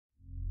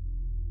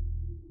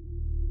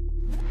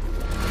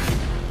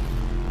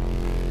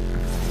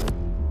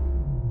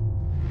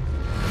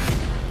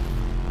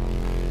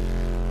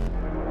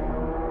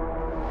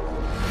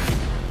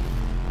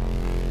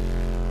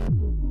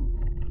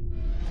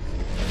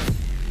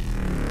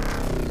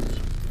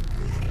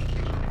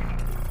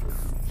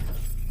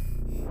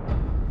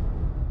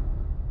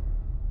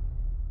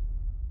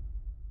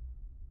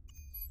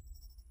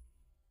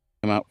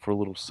out for a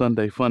little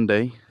Sunday fun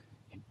day.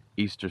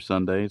 Easter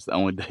Sunday. It's the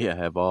only day I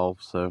have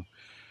off, so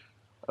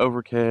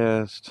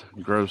overcast,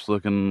 gross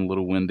looking, a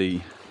little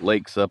windy.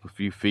 Lake's up a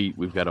few feet.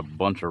 We've got a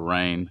bunch of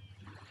rain,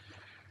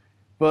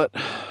 but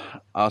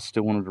I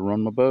still wanted to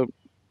run my boat,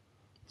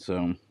 so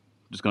I'm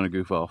just gonna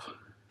goof off.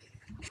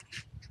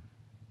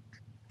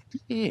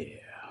 Yeah.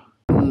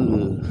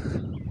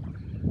 Ugh.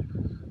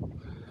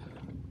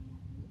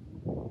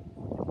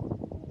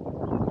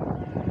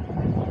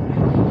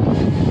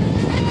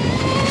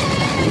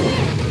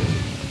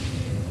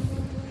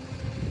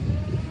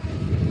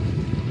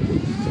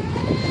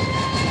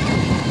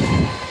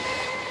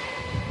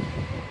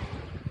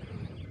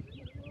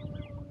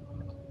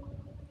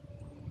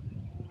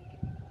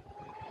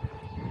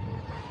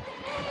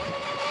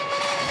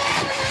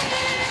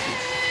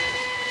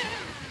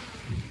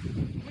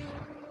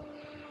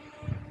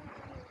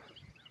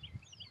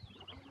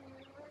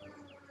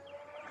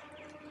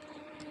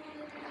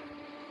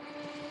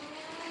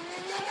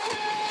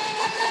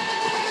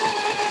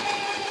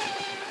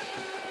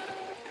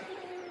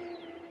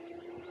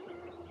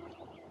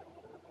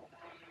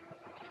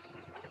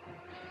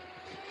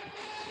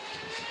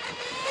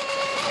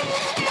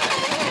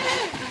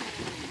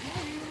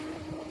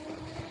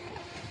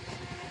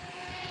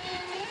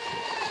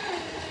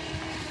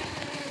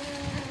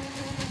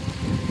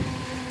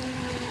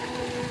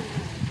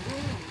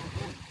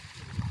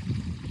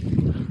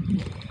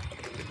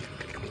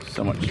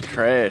 So much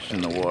trash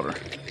in the water.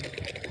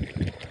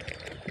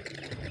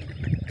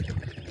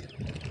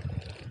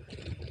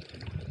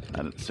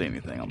 I didn't see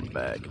anything on the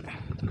bag.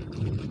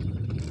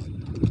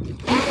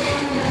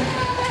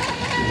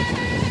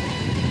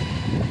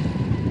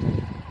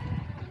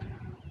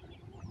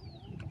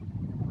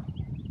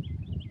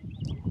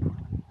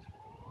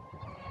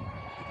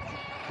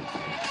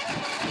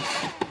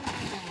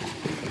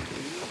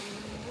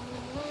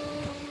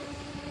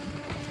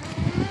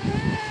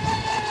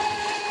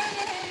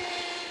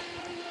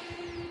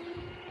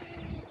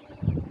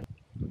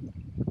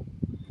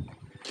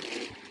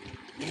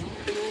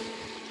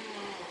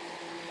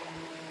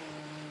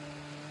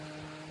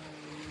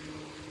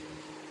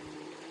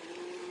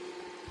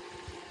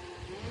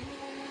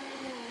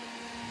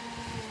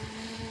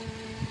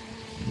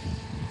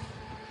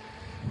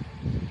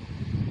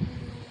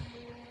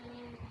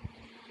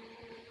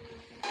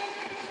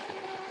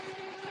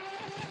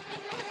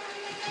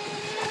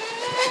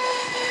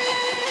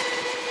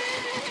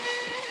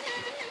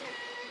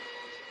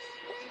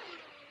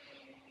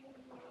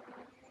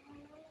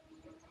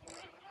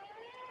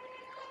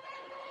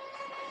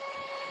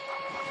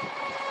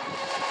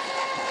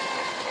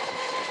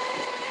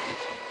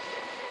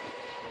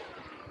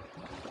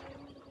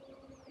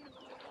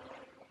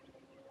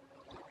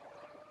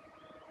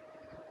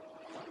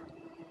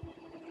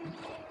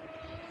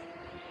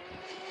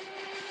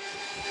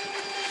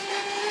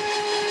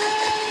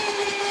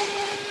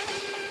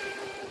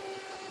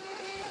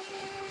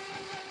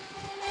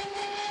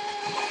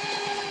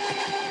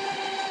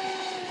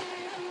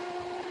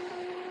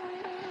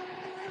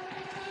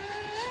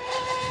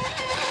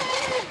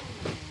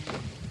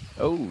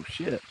 Oh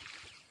shit.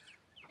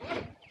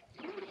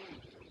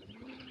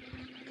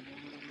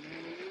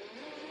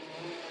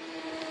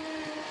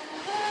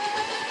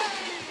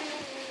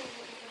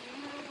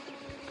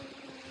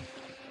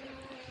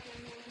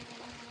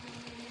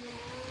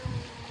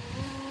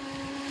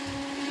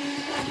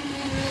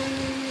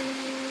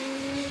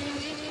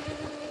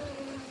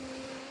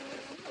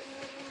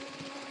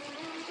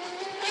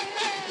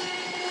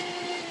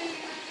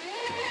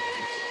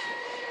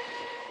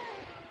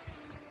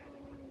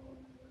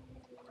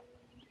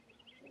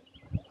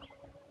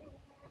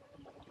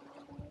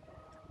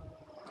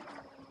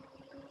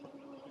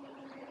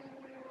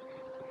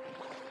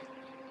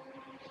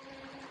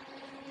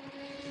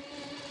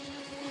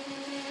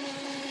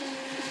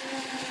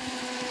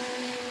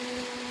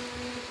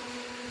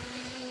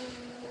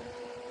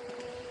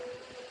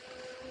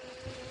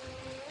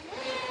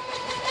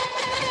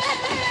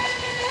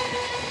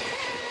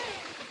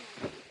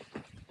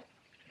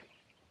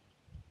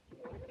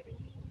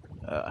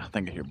 I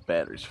think I hear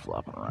batteries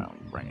flopping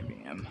around. Bring it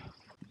in.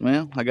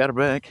 Well, I got her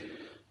back. It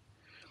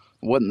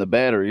wasn't the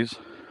batteries,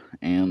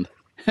 and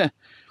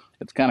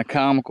it's kind of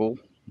comical.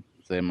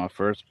 Say my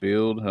first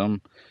build,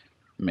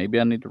 maybe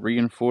I need to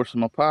reinforce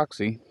some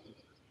epoxy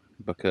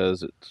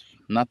because it's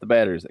not the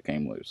batteries that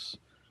came loose.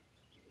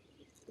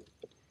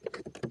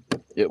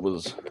 It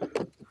was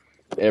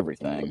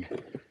everything.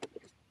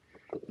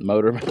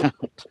 Motor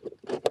mount,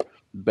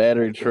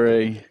 battery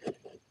tray,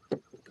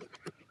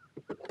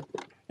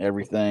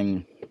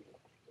 everything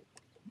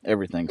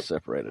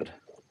separated.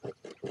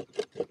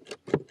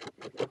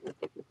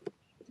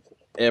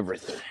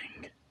 Everything.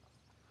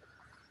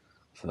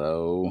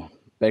 So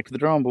back to the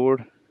drawing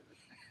board.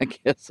 I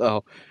guess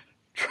I'll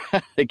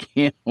try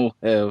again. We'll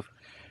have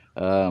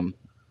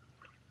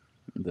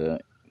the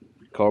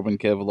carbon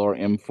Kevlar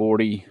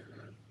M40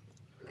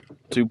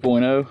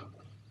 2.0.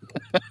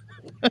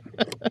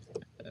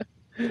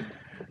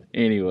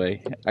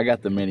 Anyway, I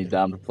got the mini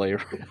dime to play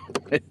around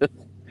with.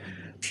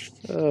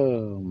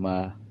 Oh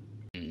my.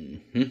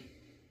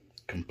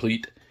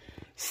 Complete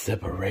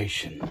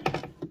separation.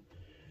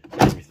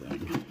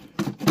 Everything.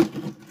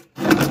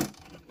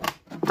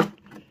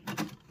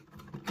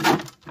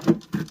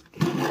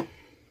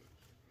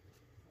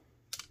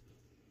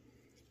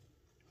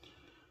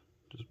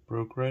 Just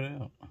broke right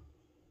out.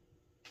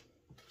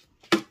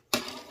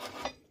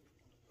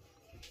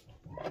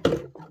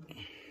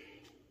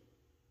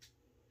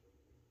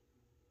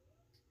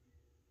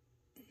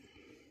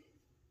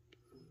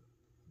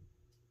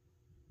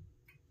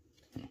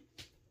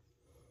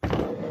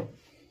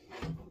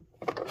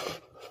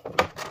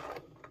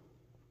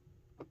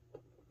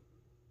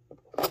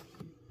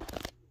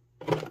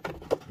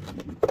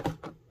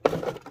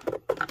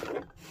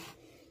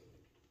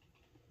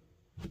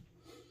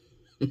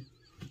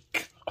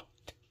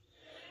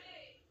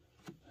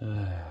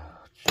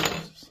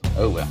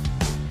 Oh well.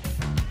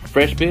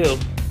 Fresh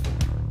build.